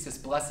celebrating. He speaks this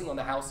blessing on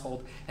the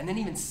household and then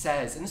even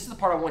says, and this is the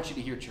part I want you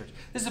to hear, church.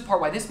 This is the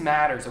part why this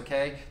matters,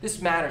 okay? This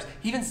matters.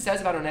 He even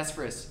says about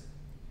Onesiphorus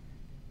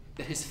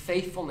that his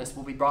faithfulness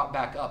will be brought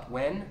back up.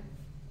 When?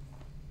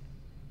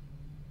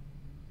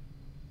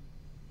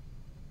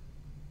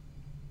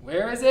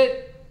 Where is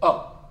it?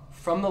 Oh,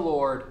 from the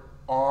Lord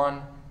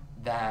on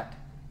that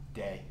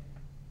day.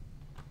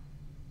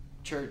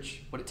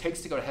 Church, what it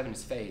takes to go to heaven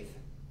is faith.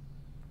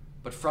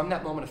 But from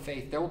that moment of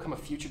faith, there will come a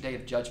future day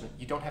of judgment.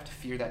 You don't have to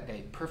fear that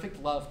day.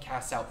 Perfect love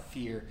casts out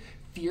fear.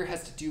 Fear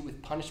has to do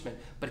with punishment,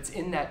 but it's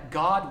in that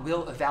God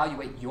will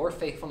evaluate your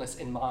faithfulness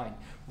and mine.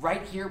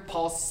 Right here,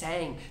 Paul's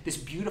saying this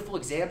beautiful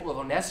example of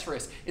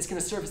Onesiphorus is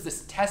going to serve as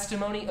this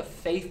testimony of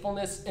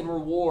faithfulness and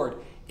reward.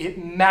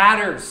 It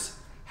matters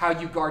how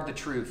you guard the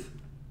truth.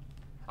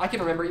 I can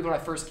remember even when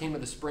I first came to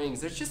the Springs,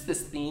 there's just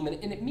this theme,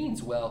 and it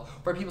means well,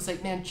 where people say,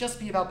 man, just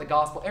be about the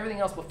gospel. Everything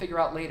else we'll figure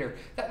out later.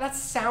 That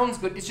sounds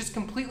good. It's just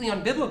completely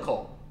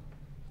unbiblical.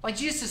 Like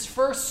Jesus'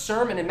 first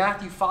sermon in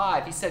Matthew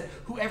 5, he said,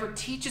 whoever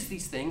teaches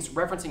these things,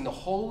 referencing the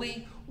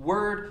holy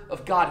word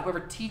of God,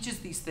 whoever teaches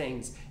these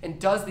things and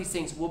does these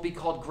things will be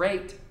called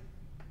great.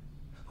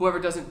 Whoever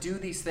doesn't do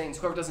these things,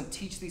 whoever doesn't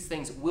teach these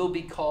things will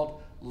be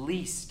called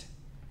least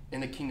in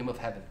the kingdom of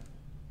heaven.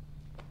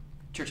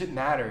 Church, it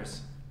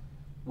matters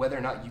whether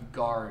or not you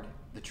guard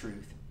the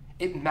truth.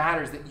 It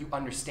matters that you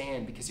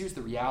understand, because here's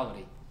the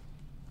reality.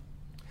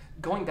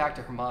 Going back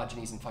to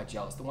Hermogenes and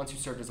Phygellus, the ones who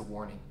served as a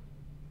warning,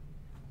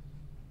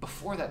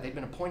 before that, they'd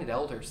been appointed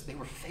elders. They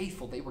were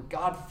faithful. They were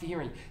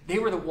God-fearing. They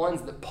were the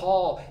ones that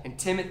Paul and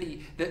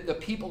Timothy, the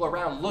people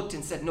around, looked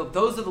and said, no,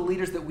 those are the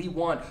leaders that we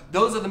want.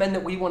 Those are the men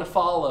that we want to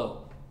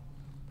follow.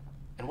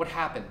 And what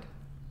happened?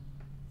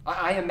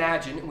 I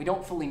imagine, and we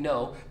don't fully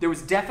know, there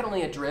was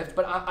definitely a drift,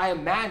 but I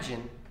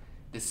imagine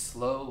this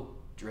slow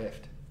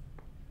drift.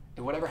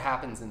 And whatever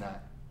happens in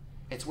that,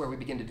 it's where we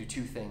begin to do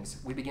two things.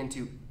 We begin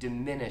to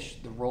diminish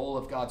the role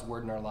of God's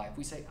word in our life.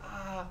 We say,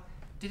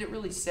 did it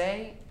really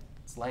say?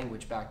 It's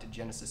language back to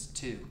Genesis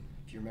 2,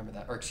 if you remember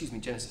that. Or excuse me,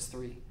 Genesis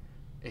 3,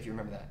 if you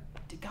remember that.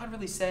 Did God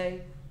really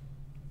say?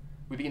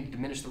 We begin to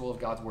diminish the role of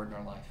God's word in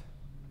our life.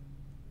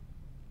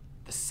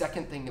 The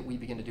second thing that we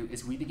begin to do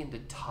is we begin to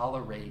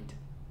tolerate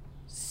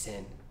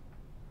sin.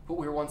 What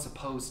we were once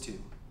opposed to,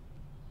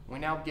 we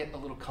now get a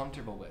little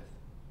comfortable with.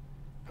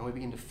 And we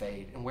begin to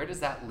fade. And where does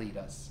that lead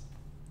us?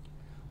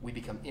 We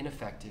become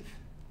ineffective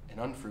and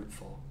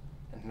unfruitful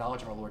in the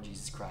knowledge of our Lord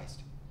Jesus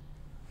Christ.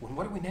 When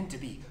what are we meant to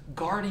be?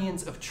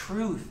 Guardians of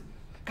truth.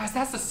 Guys,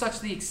 that's such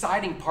the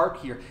exciting part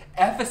here.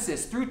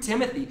 Ephesus, through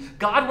Timothy,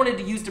 God wanted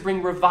to use to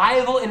bring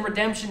revival and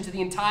redemption to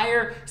the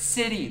entire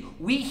city.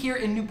 We here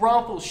in New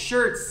Braunfels,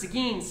 Schertz,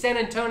 Seguin, San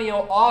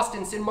Antonio,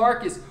 Austin, San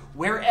Marcos,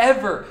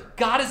 wherever.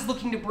 God is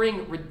looking to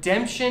bring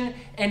redemption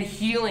and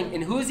healing.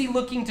 And who is he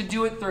looking to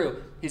do it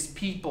through? His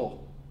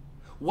people.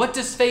 What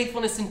does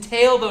faithfulness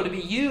entail, though, to be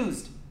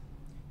used?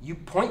 You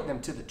point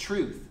them to the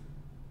truth.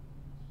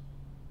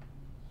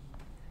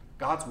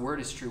 God's word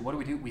is true. What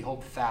do? We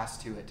hold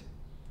fast to it.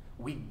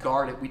 We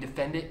guard it. We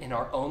defend it in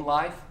our own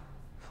life.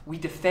 We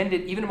defend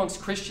it even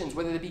amongst Christians,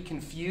 whether they be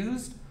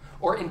confused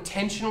or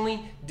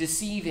intentionally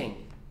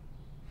deceiving.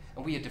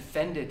 And we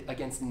defend it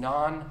against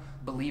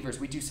non-believers.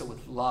 We do so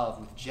with love,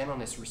 with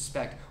gentleness,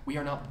 respect. We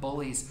are not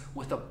bullies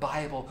with a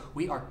Bible.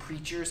 We are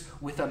preachers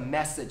with a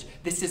message.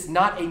 This is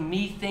not a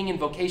me thing in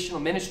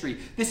vocational ministry.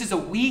 This is a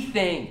we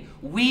thing.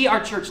 We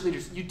are church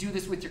leaders. You do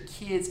this with your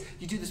kids.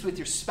 You do this with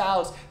your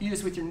spouse. You do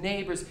this with your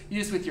neighbors. You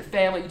do this with your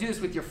family. You do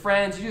this with your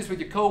friends. You do this with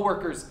your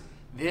coworkers.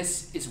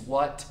 This is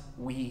what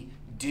we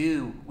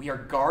do. We are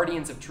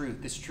guardians of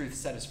truth. This truth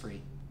set us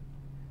free.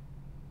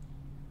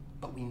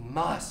 But we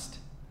must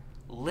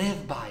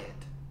live by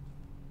it.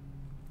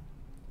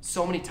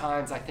 So many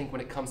times, I think,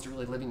 when it comes to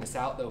really living this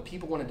out, though,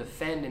 people want to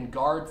defend and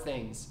guard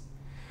things,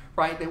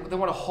 right? They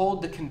want to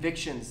hold the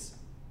convictions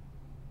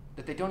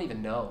that they don't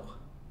even know.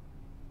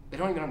 They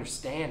don't even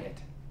understand it.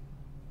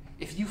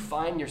 If you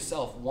find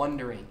yourself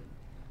wondering,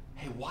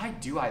 hey, why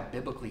do I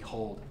biblically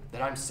hold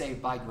that I'm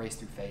saved by grace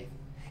through faith?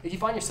 If you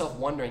find yourself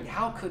wondering,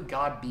 how could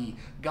God be?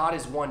 God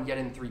is one, yet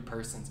in three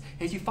persons.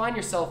 If you find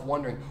yourself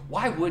wondering,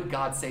 why would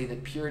God say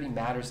that purity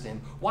matters to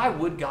him? Why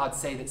would God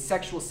say that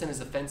sexual sin is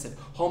offensive?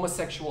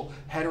 Homosexual,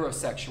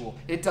 heterosexual,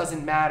 it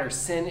doesn't matter.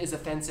 Sin is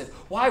offensive.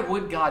 Why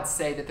would God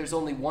say that there's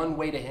only one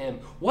way to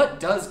him? What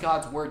does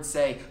God's word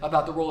say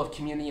about the role of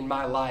community in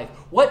my life?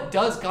 What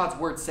does God's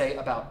word say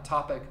about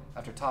topic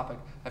after topic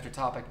after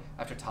topic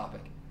after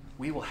topic?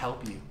 We will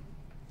help you.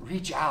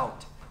 Reach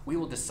out. We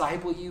will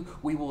disciple you.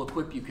 We will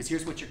equip you. Because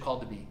here's what you're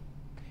called to be.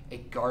 A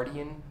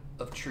guardian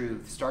of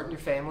truth. Start in your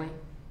family.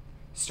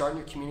 Start in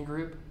your community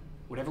group.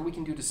 Whatever we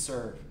can do to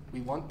serve, we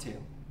want to.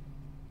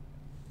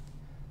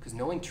 Because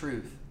knowing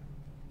truth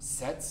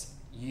sets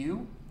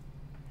you,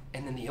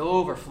 and then the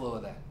overflow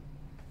of that,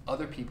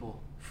 other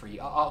people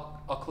free.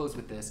 I'll close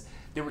with this.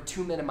 There were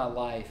two men in my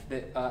life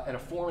that at a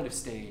formative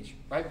stage,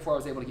 right before I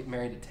was able to get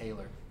married to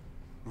Taylor,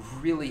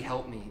 really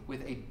helped me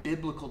with a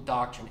biblical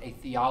doctrine, a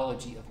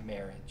theology of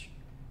marriage.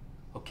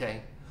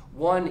 Okay?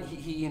 One,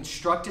 he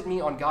instructed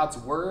me on God's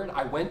word.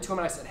 I went to him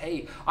and I said,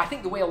 hey, I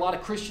think the way a lot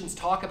of Christians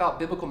talk about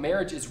biblical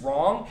marriage is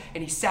wrong.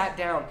 And he sat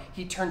down.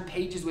 He turned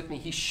pages with me.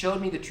 He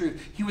showed me the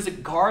truth. He was a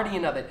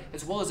guardian of it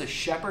as well as a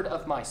shepherd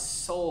of my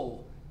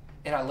soul.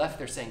 And I left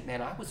there saying,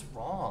 man, I was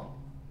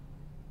wrong.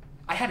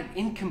 I had an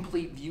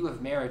incomplete view of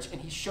marriage,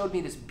 and he showed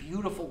me this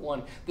beautiful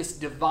one, this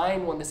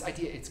divine one, this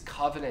idea, it's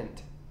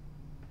covenant.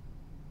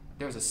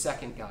 There was a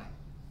second guy.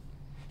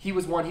 He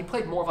was one, he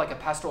played more of like a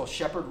pastoral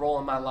shepherd role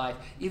in my life.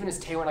 Even as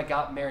Taylor and I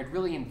got married,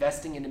 really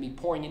investing into me,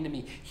 pouring into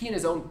me. He in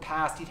his own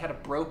past, he'd had a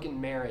broken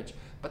marriage,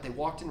 but they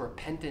walked in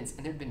repentance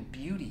and there'd been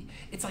beauty.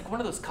 It's like one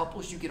of those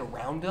couples you get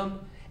around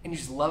them and you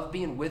just love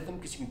being with them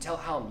because you can tell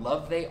how in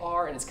love they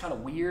are, and it's kind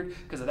of weird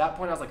because at that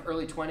point I was like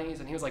early 20s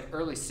and he was like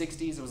early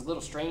 60s. It was a little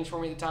strange for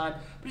me at the time,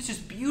 but it's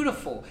just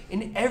beautiful.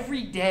 And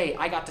every day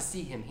I got to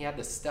see him. He had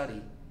this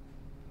study.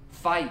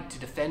 Fight to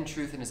defend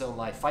truth in his own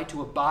life. Fight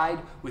to abide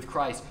with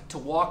Christ. To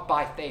walk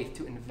by faith.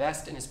 To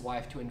invest in his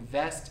wife. To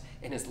invest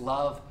in his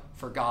love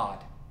for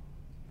God.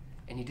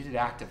 And he did it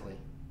actively.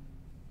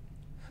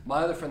 My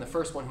other friend, the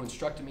first one who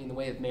instructed me in the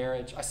way of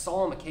marriage, I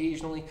saw him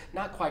occasionally,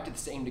 not quite to the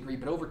same degree,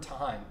 but over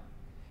time,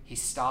 he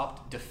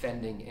stopped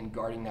defending and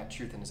guarding that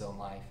truth in his own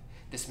life.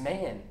 This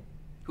man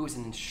who was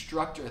an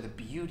instructor of the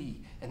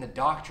beauty and the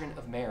doctrine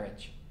of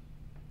marriage,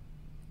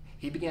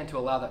 he began to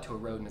allow that to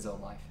erode in his own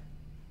life.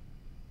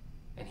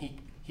 And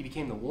he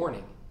became the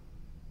warning,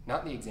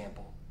 not the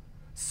example.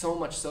 So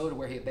much so to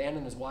where he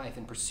abandoned his wife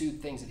and pursued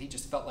things that he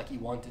just felt like he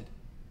wanted.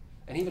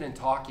 And even in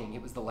talking,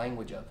 it was the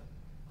language of,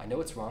 I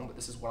know it's wrong, but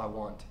this is what I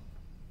want.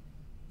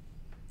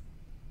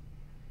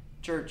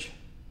 Church,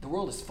 the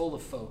world is full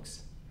of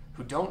folks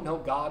who don't know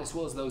God as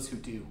well as those who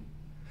do,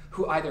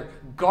 who either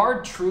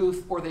guard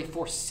truth or they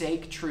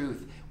forsake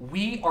truth.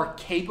 We are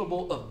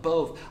capable of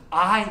both.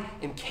 I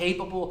am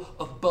capable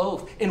of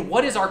both. And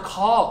what is our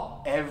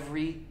call?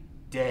 Every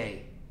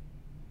day,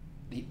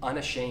 the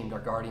unashamed are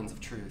guardians of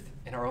truth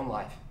in our own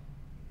life,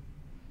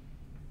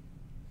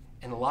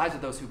 in the lives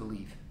of those who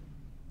believe,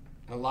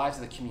 in the lives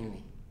of the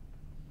community.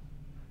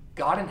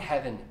 God in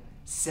heaven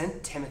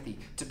sent Timothy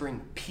to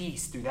bring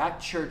peace through that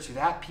church, through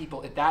that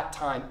people at that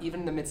time, even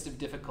in the midst of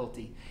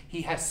difficulty.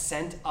 He has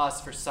sent us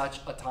for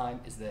such a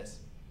time as this.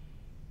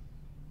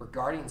 We're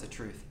guardians of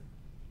truth.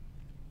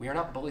 We are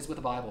not bullies with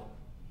the Bible,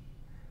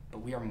 but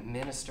we are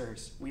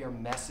ministers. We are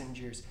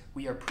messengers.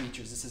 We are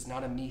preachers. This is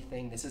not a me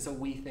thing. This is a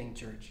we thing,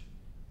 church.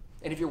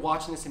 And if you're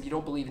watching this and you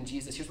don't believe in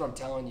Jesus, here's what I'm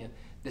telling you.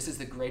 This is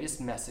the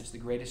greatest message, the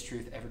greatest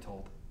truth ever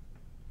told.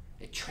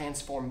 It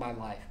transformed my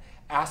life.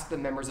 Ask the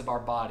members of our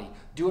body.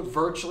 Do it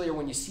virtually, or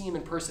when you see them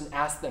in person,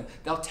 ask them.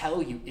 They'll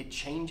tell you it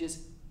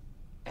changes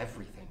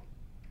everything.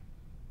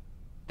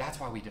 That's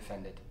why we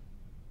defend it,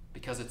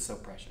 because it's so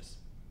precious.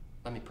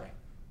 Let me pray.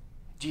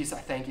 Jesus,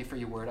 I thank you for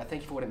your word. I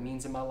thank you for what it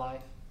means in my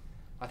life.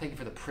 I thank you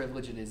for the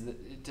privilege it is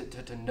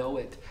to know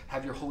it,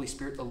 have your Holy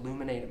Spirit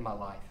illuminate it in my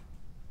life.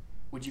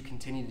 Would you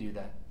continue to do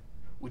that?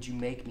 Would you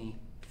make me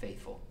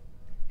faithful?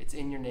 It's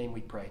in your name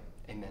we pray.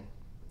 Amen.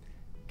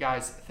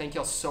 Guys, thank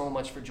y'all so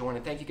much for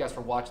joining. Thank you guys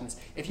for watching this.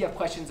 If you have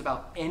questions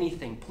about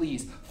anything,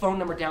 please, phone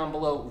number down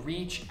below,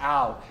 reach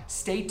out.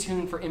 Stay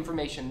tuned for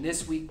information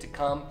this week to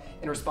come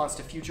in response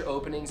to future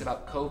openings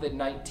about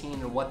COVID-19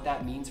 and what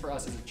that means for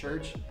us as a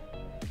church.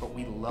 But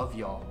we love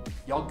y'all.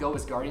 Y'all go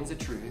as guardians of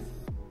truth.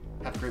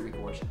 Have a great week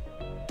of worship.